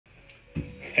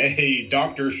Hey,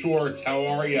 Dr. Schwartz, how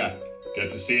are you?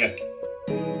 Good to see you.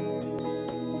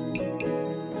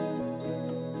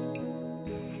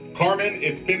 Carmen,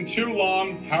 it's been too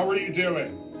long. How are you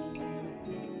doing?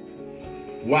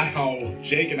 Wow,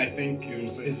 Jake and I think it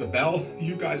was Isabel.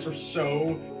 You guys are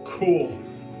so cool.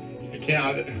 I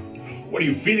can't. What are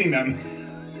you feeding them?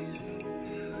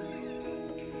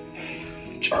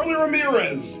 Charlie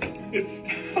Ramirez.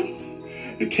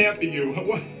 It can't be you.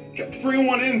 What? Bring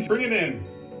one in. Bring it in,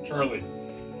 Charlie.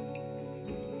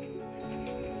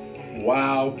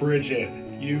 Wow, Bridget,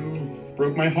 you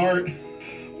broke my heart.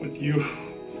 With you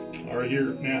are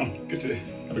here now. Good to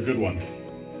have a good one.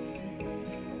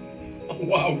 Oh,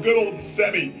 wow, good old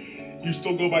Sebby. You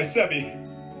still go by Sebby.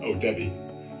 Oh, Debbie,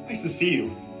 nice to see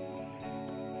you.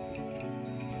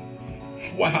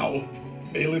 Wow,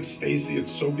 Bailiff Stacy,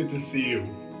 it's so good to see you.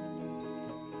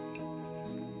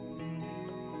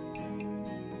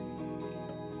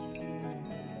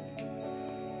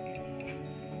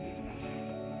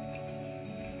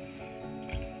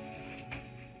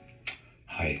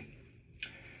 Hi.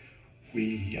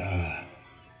 We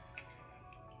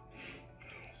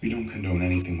don't condone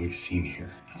anything we've seen here.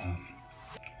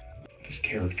 This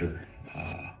character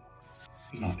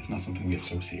is not something we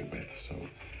associate with, so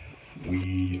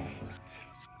we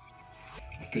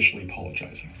are officially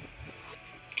apologizing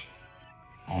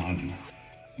on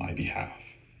my behalf.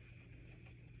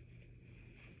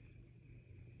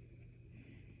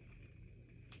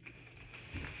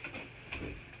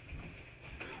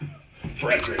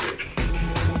 Frederick.